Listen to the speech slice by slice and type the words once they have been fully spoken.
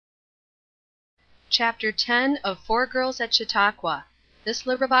Chapter 10 of Four Girls at Chautauqua.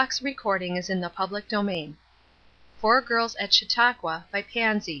 Four Girls at Chautauqua by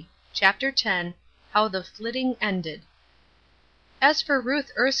Pansy. Chapter 10 How the Flitting Ended. As for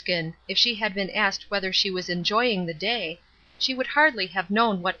Ruth Erskine, if she had been asked whether she was enjoying the day, she would hardly have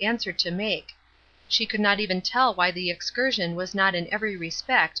known what answer to make. She could not even tell why the excursion was not in every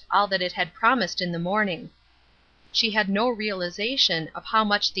respect all that it had promised in the morning. She had no realization of how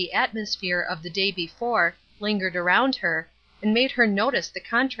much the atmosphere of the day before lingered around her, and made her notice the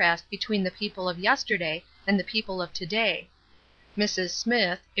contrast between the people of yesterday and the people of to day. Mrs.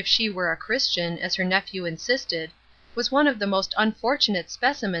 Smith, if she were a Christian, as her nephew insisted, was one of the most unfortunate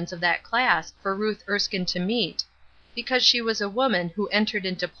specimens of that class for Ruth Erskine to meet, because she was a woman who entered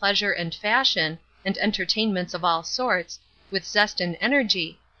into pleasure and fashion, and entertainments of all sorts, with zest and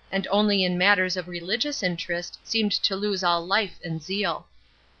energy, and only in matters of religious interest seemed to lose all life and zeal.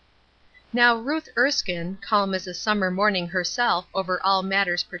 Now Ruth Erskine, calm as a summer morning herself over all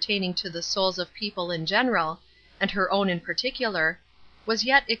matters pertaining to the souls of people in general, and her own in particular, was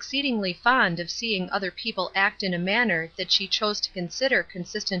yet exceedingly fond of seeing other people act in a manner that she chose to consider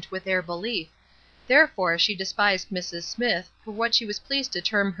consistent with their belief, therefore she despised Mrs. Smith for what she was pleased to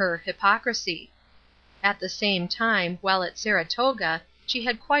term her hypocrisy. At the same time, while at Saratoga, she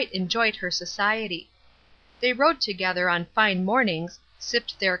had quite enjoyed her society. They rode together on fine mornings,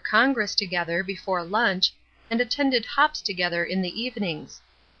 sipped their Congress together before lunch, and attended hops together in the evenings.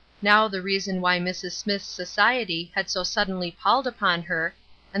 Now the reason why Mrs. Smith's society had so suddenly palled upon her,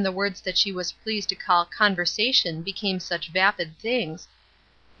 and the words that she was pleased to call conversation became such vapid things,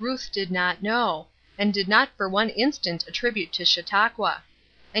 Ruth did not know, and did not for one instant attribute to Chautauqua;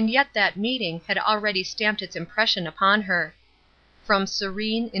 and yet that meeting had already stamped its impression upon her. From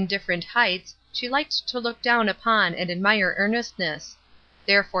serene, indifferent heights she liked to look down upon and admire earnestness;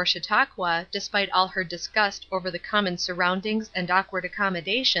 therefore Chautauqua, despite all her disgust over the common surroundings and awkward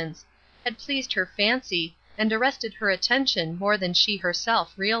accommodations, had pleased her fancy and arrested her attention more than she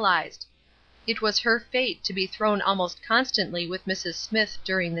herself realized. It was her fate to be thrown almost constantly with Mrs. Smith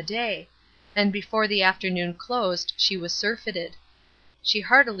during the day, and before the afternoon closed she was surfeited. She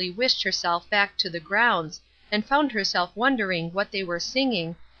heartily wished herself back to the grounds, and found herself wondering what they were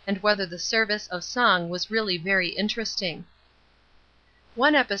singing, and whether the service of song was really very interesting.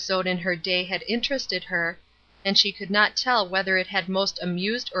 One episode in her day had interested her, and she could not tell whether it had most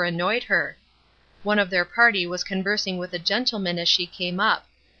amused or annoyed her. One of their party was conversing with a gentleman as she came up.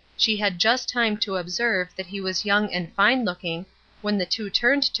 She had just time to observe that he was young and fine looking, when the two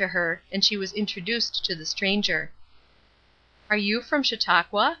turned to her, and she was introduced to the stranger. "Are you from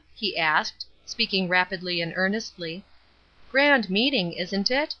Chautauqua?" he asked, speaking rapidly and earnestly. "Grand meeting,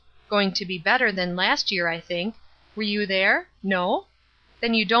 isn't it? Going to be better than last year, I think. Were you there? No?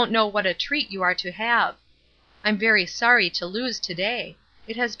 Then you don't know what a treat you are to have. I'm very sorry to lose to day.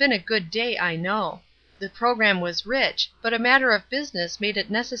 It has been a good day, I know. The program was rich, but a matter of business made it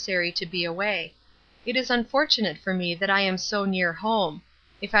necessary to be away. It is unfortunate for me that I am so near home.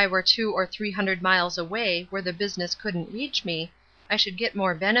 If I were 200 or 300 miles away where the business couldn't reach me, I should get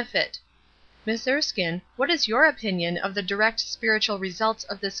more benefit. Miss Erskine, what is your opinion of the direct spiritual results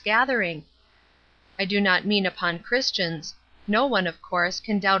of this gathering? I do not mean upon Christians. No one, of course,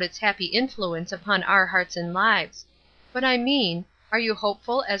 can doubt its happy influence upon our hearts and lives. But I mean, are you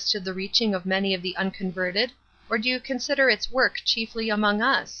hopeful as to the reaching of many of the unconverted, or do you consider its work chiefly among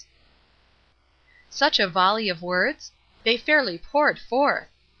us?" Such a volley of words! They fairly poured forth!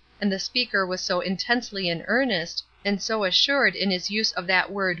 And the speaker was so intensely in earnest, and so assured in his use of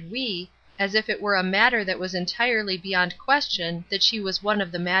that word "we," as if it were a matter that was entirely beyond question that she was one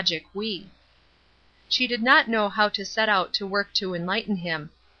of the magic "we." She did not know how to set out to work to enlighten him.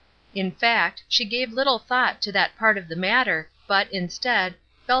 In fact, she gave little thought to that part of the matter, but, instead,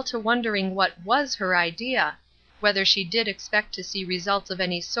 fell to wondering what was her idea, whether she did expect to see results of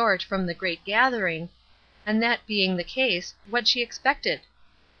any sort from the great gathering, and that being the case, what she expected.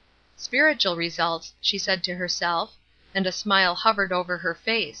 Spiritual results, she said to herself, and a smile hovered over her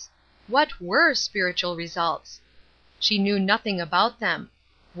face. What were spiritual results? She knew nothing about them.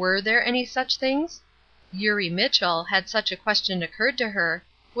 Were there any such things? Eurie Mitchell, had such a question occurred to her,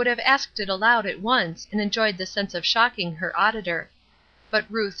 would have asked it aloud at once and enjoyed the sense of shocking her auditor. But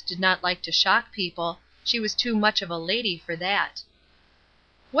Ruth did not like to shock people; she was too much of a lady for that.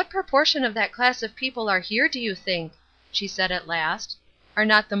 "What proportion of that class of people are here, do you think?" she said at last. "Are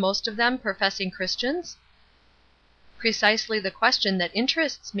not the most of them professing Christians?" "Precisely the question that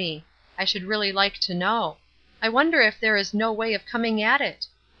interests me. I should really like to know. I wonder if there is no way of coming at it?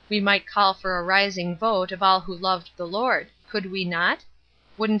 We might call for a rising vote of all who loved the Lord. Could we not?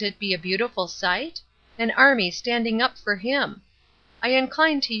 Wouldn't it be a beautiful sight? An army standing up for him! I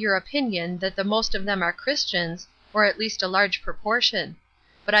incline to your opinion that the most of them are Christians, or at least a large proportion;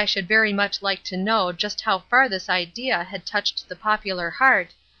 but I should very much like to know just how far this idea had touched the popular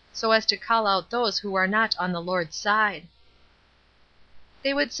heart, so as to call out those who are not on the Lord's side.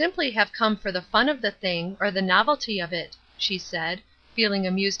 "They would simply have come for the fun of the thing, or the novelty of it," she said, feeling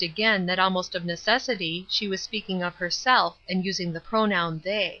amused again that almost of necessity she was speaking of herself and using the pronoun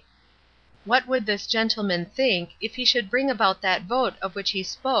they. What would this gentleman think if he should bring about that vote of which he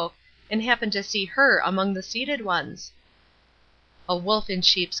spoke and happen to see her among the seated ones? "A wolf in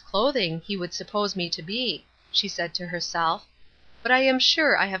sheep's clothing he would suppose me to be," she said to herself, "but I am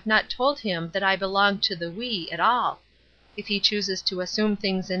sure I have not told him that I belong to the we at all. If he chooses to assume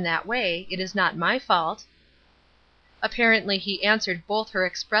things in that way, it is not my fault." Apparently he answered both her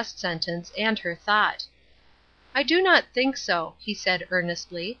expressed sentence and her thought. "I do not think so," he said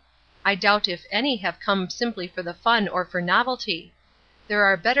earnestly. "I doubt if any have come simply for the fun or for novelty. There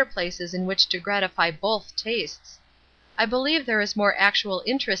are better places in which to gratify both tastes. I believe there is more actual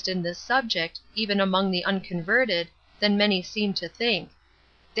interest in this subject, even among the unconverted, than many seem to think.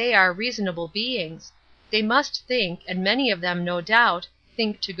 They are reasonable beings. They must think, and many of them, no doubt,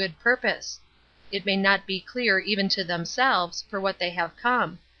 think to good purpose. It may not be clear even to themselves for what they have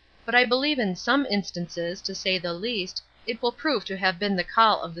come; but I believe in some instances, to say the least, it will prove to have been the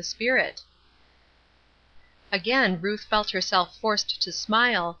call of the Spirit." Again Ruth felt herself forced to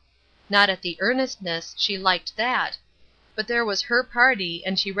smile, not at the earnestness, she liked that; but there was her party,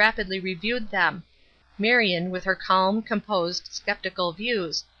 and she rapidly reviewed them: Marion with her calm, composed, skeptical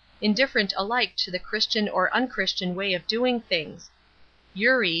views, indifferent alike to the Christian or unchristian way of doing things;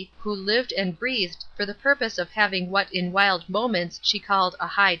 Eurie, who lived and breathed for the purpose of having what in wild moments she called a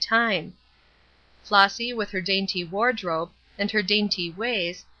high time; Flossy with her dainty wardrobe, and her dainty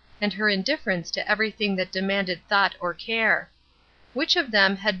ways, and her indifference to everything that demanded thought or care. Which of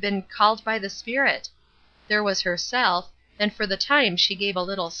them had been "called by the Spirit"? There was herself, and for the time she gave a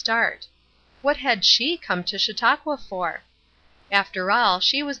little start. What had she come to Chautauqua for? After all,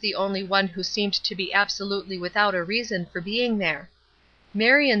 she was the only one who seemed to be absolutely without a reason for being there.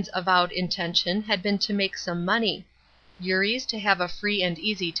 Marion's avowed intention had been to make some money; Eurie's to have a free and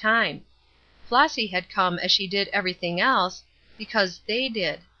easy time. Flossy had come as she did everything else, because they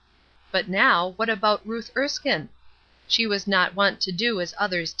did. But now, what about Ruth Erskine? She was not wont to do as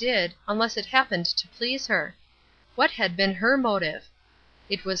others did, unless it happened to please her. What had been her motive?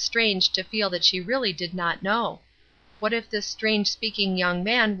 It was strange to feel that she really did not know. What if this strange speaking young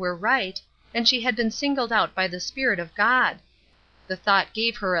man were right, and she had been singled out by the Spirit of God? The thought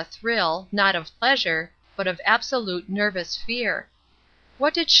gave her a thrill, not of pleasure, but of absolute nervous fear.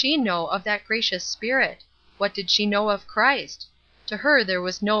 What did she know of that gracious Spirit? What did she know of Christ? To her there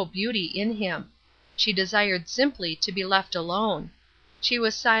was no beauty in him. She desired simply to be left alone. She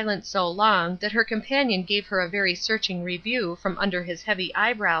was silent so long that her companion gave her a very searching review from under his heavy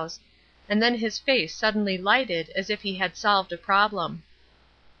eyebrows, and then his face suddenly lighted as if he had solved a problem.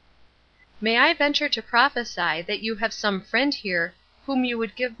 "May I venture to prophesy that you have some friend here whom you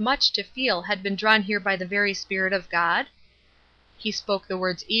would give much to feel had been drawn here by the very Spirit of God?" He spoke the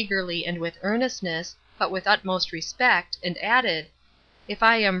words eagerly and with earnestness, but with utmost respect, and added, "If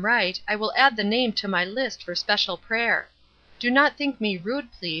I am right, I will add the name to my list for special prayer. Do not think me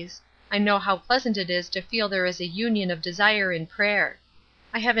rude, please. I know how pleasant it is to feel there is a union of desire in prayer.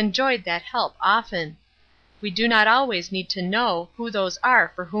 I have enjoyed that help often. We do not always need to know who those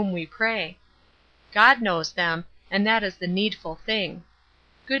are for whom we pray. God knows them, and that is the needful thing.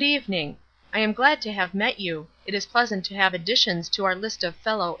 Good evening. I am glad to have met you. It is pleasant to have additions to our list of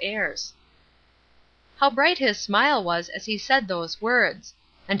fellow heirs." How bright his smile was as he said those words!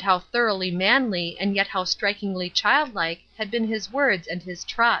 And how thoroughly manly and yet how strikingly childlike had been his words and his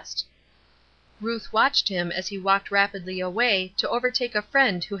trust! Ruth watched him as he walked rapidly away to overtake a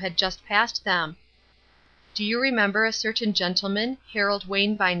friend who had just passed them. Do you remember a certain gentleman, Harold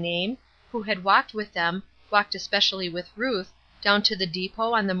Wayne by name, who had walked with them, walked especially with Ruth, down to the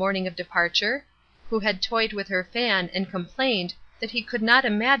depot on the morning of departure, who had toyed with her fan and complained that he could not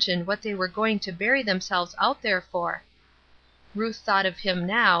imagine what they were going to bury themselves out there for? Ruth thought of him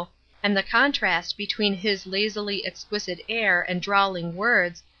now, and the contrast between his lazily exquisite air and drawling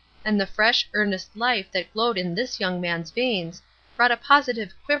words, and the fresh, earnest life that glowed in this young man's veins, brought a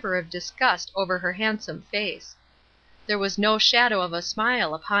positive quiver of disgust over her handsome face. There was no shadow of a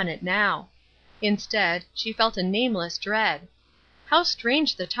smile upon it now. Instead, she felt a nameless dread. How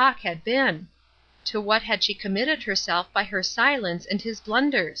strange the talk had been! To what had she committed herself by her silence and his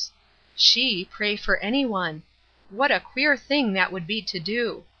blunders? She pray for any one! what a queer thing that would be to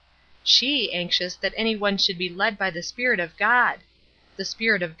do! She anxious that any one should be led by the Spirit of God! The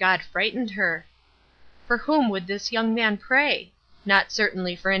Spirit of God frightened her. For whom would this young man pray? Not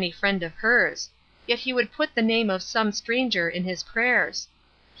certainly for any friend of hers. Yet he would put the name of some stranger in his prayers.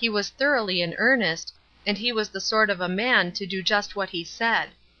 He was thoroughly in earnest, and he was the sort of a man to do just what he said.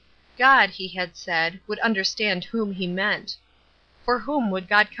 God, he had said, would understand whom he meant. For whom would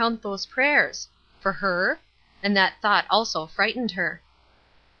God count those prayers? For her? And that thought also frightened her.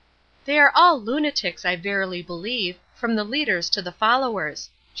 "They are all lunatics, I verily believe, from the leaders to the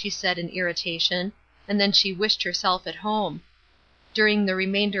followers," she said in irritation, and then she wished herself at home. During the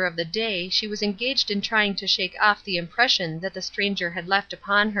remainder of the day she was engaged in trying to shake off the impression that the stranger had left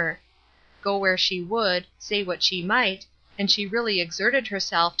upon her. Go where she would, say what she might, and she really exerted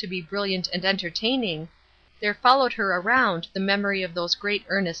herself to be brilliant and entertaining, there followed her around the memory of those great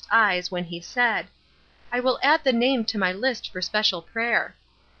earnest eyes when he said, "I will add the name to my list for special prayer."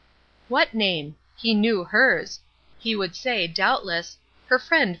 What name? He knew hers. He would say, doubtless, her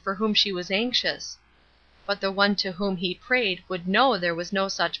friend for whom she was anxious. But the one to whom he prayed would know there was no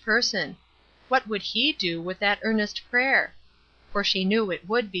such person. What would he do with that earnest prayer? For she knew it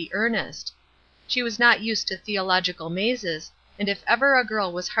would be earnest. She was not used to theological mazes, and if ever a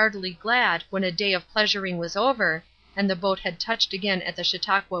girl was heartily glad when a day of pleasuring was over, and the boat had touched again at the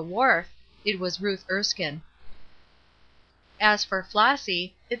Chautauqua wharf, it was Ruth Erskine. As for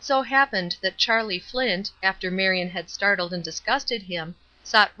Flossy, it so happened that Charlie Flint, after Marion had startled and disgusted him,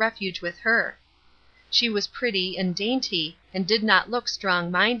 sought refuge with her. She was pretty and dainty, and did not look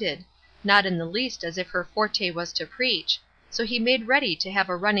strong-minded, not in the least as if her forte was to preach, so he made ready to have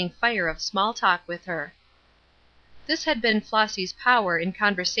a running fire of small talk with her. This had been Flossy's power in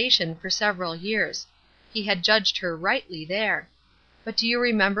conversation for several years. He had judged her rightly there. But do you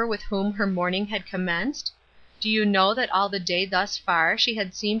remember with whom her morning had commenced? Do you know that all the day thus far she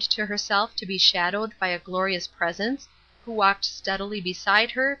had seemed to herself to be shadowed by a glorious presence, who walked steadily beside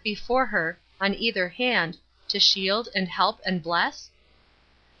her, before her, on either hand, to shield and help and bless?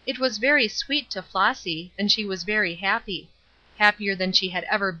 It was very sweet to Flossy, and she was very happy; happier than she had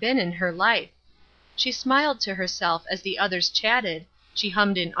ever been in her life. She smiled to herself as the others chatted, she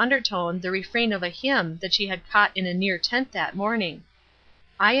hummed in undertone the refrain of a hymn that she had caught in a near tent that morning.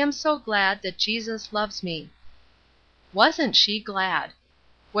 "I am so glad that Jesus loves me." Wasn't she glad!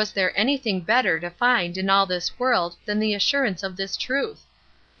 Was there anything better to find in all this world than the assurance of this truth?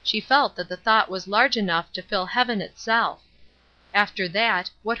 She felt that the thought was large enough to fill heaven itself. After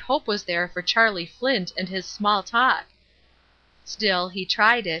that, what hope was there for Charlie Flint and his small talk? Still, he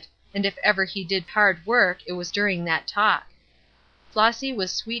tried it, and if ever he did hard work it was during that talk. Flossy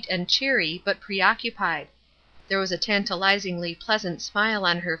was sweet and cheery, but preoccupied. There was a tantalizingly pleasant smile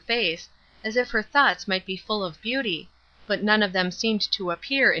on her face, as if her thoughts might be full of beauty, but none of them seemed to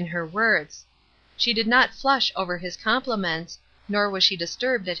appear in her words. She did not flush over his compliments, nor was she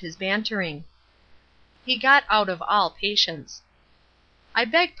disturbed at his bantering. He got out of all patience. "I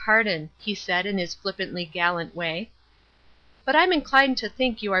beg pardon," he said in his flippantly gallant way, "but I'm inclined to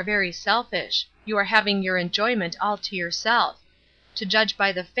think you are very selfish. You are having your enjoyment all to yourself. To judge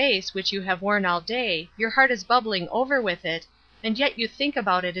by the face which you have worn all day, your heart is bubbling over with it, and yet you think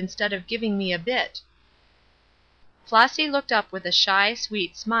about it instead of giving me a bit." Flossy looked up with a shy,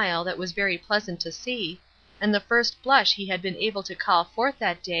 sweet smile that was very pleasant to see, and the first blush he had been able to call forth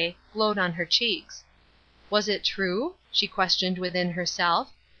that day glowed on her cheeks. Was it true? She questioned within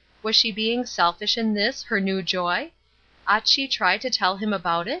herself. Was she being selfish in this, her new joy? Ought she try to tell him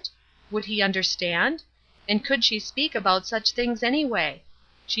about it? Would he understand? And could she speak about such things anyway?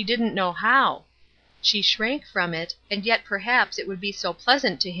 She didn't know how. She shrank from it, and yet perhaps it would be so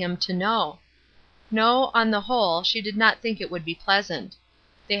pleasant to him to know. No, on the whole, she did not think it would be pleasant.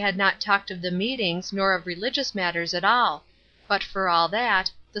 They had not talked of the meetings nor of religious matters at all, but for all that,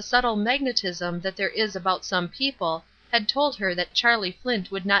 the subtle magnetism that there is about some people had told her that Charlie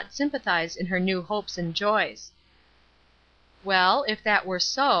Flint would not sympathize in her new hopes and joys. Well, if that were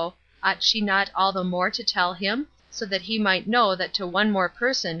so, ought she not all the more to tell him, so that he might know that to one more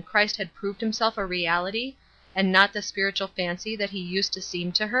person Christ had proved himself a reality, and not the spiritual fancy that he used to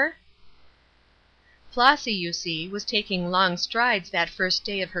seem to her? Flossy, you see, was taking long strides that first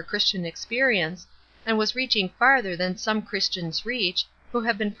day of her Christian experience, and was reaching farther than some Christians reach, who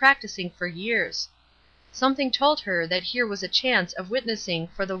have been practicing for years. Something told her that here was a chance of witnessing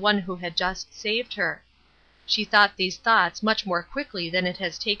for the one who had just saved her. She thought these thoughts much more quickly than it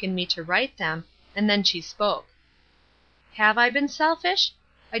has taken me to write them, and then she spoke. "Have I been selfish?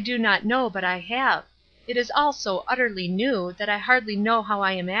 I do not know but I have. It is all so utterly new that I hardly know how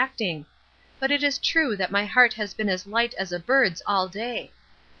I am acting. but it is true that my heart has been as light as a bird's all day.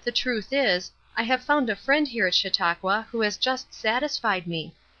 The truth is, I have found a friend here at Chautauqua who has just satisfied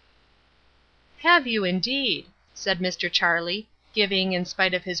me." "Have you, indeed?" said Mr. Charlie, giving, in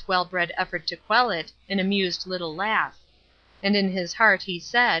spite of his well-bred effort to quell it, an amused little laugh. And in his heart he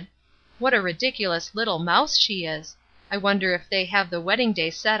said, "What a ridiculous little mouse she is! I wonder if they have the wedding day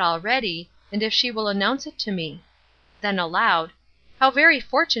set already, and if she will announce it to me?" Then aloud, "How very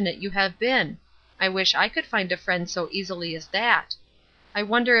fortunate you have been! I wish I could find a friend so easily as that. I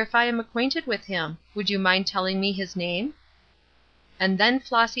wonder if I am acquainted with him? Would you mind telling me his name?" And then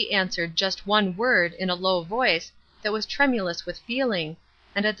Flossy answered just one word in a low voice that was tremulous with feeling,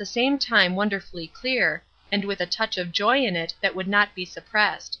 and at the same time wonderfully clear, and with a touch of joy in it that would not be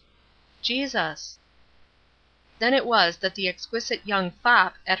suppressed. "Jesus." Then it was that the exquisite young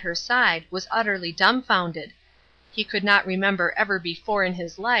fop at her side was utterly dumbfounded. He could not remember ever before in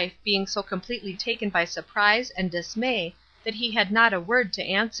his life being so completely taken by surprise and dismay that he had not a word to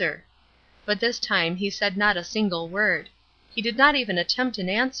answer. But this time he said not a single word. He did not even attempt an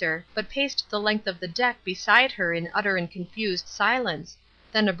answer, but paced the length of the deck beside her in utter and confused silence,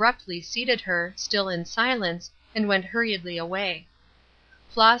 then abruptly seated her, still in silence, and went hurriedly away.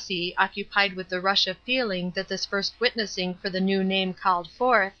 Flossy, occupied with the rush of feeling that this first witnessing for the new name called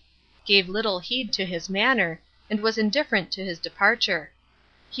forth, gave little heed to his manner, and was indifferent to his departure.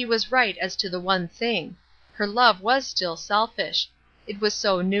 He was right as to the one thing. Her love was still selfish. It was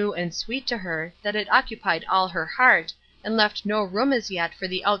so new and sweet to her that it occupied all her heart, and left no room as yet for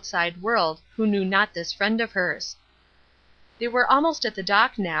the outside world who knew not this friend of hers. They were almost at the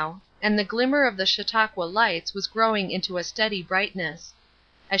dock now, and the glimmer of the Chautauqua lights was growing into a steady brightness.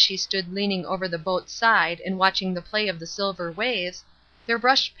 As she stood leaning over the boat's side and watching the play of the silver waves, there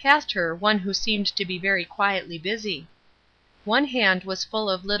brushed past her one who seemed to be very quietly busy. One hand was full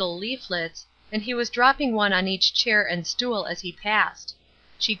of little leaflets, and he was dropping one on each chair and stool as he passed.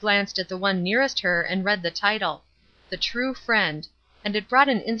 She glanced at the one nearest her and read the title, "The True Friend," and it brought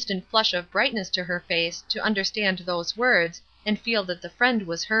an instant flush of brightness to her face to understand those words and feel that the friend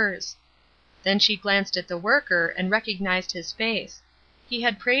was hers. Then she glanced at the worker and recognized his face. He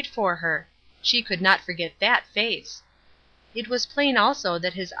had prayed for her. She could not forget that face. It was plain also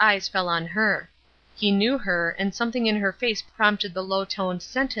that his eyes fell on her. He knew her, and something in her face prompted the low-toned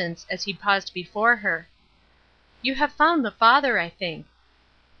sentence as he paused before her. "You have found the Father, I think."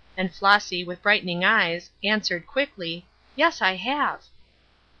 And Flossy, with brightening eyes, answered quickly, "Yes, I have."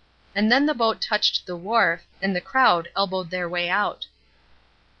 And then the boat touched the wharf, and the crowd elbowed their way out.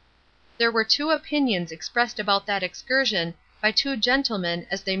 There were two opinions expressed about that excursion by two gentlemen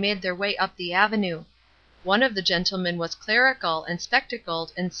as they made their way up the avenue. One of the gentlemen was clerical and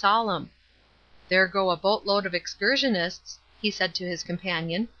spectacled and solemn. "There go a boatload of excursionists," he said to his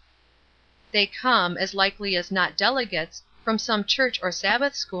companion. "They come, as likely as not delegates, from some church or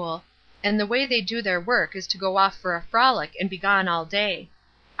Sabbath school, and the way they do their work is to go off for a frolic and be gone all day.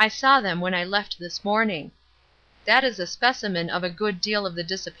 I saw them when I left this morning. That is a specimen of a good deal of the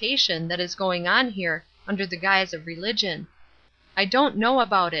dissipation that is going on here under the guise of religion. I don't know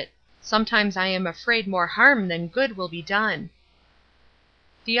about it. Sometimes I am afraid more harm than good will be done."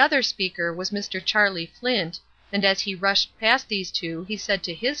 The other speaker was Mr. Charlie Flint, and as he rushed past these two he said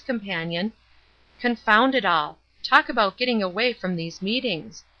to his companion, "Confound it all! Talk about getting away from these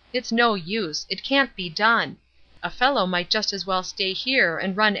meetings! It's no use. It can't be done. A fellow might just as well stay here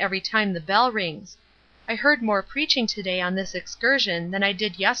and run every time the bell rings. I heard more preaching today on this excursion than I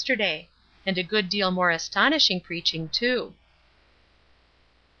did yesterday, and a good deal more astonishing preaching, too."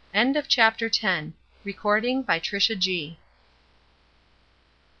 End of chapter 10. Recording by TriciaG.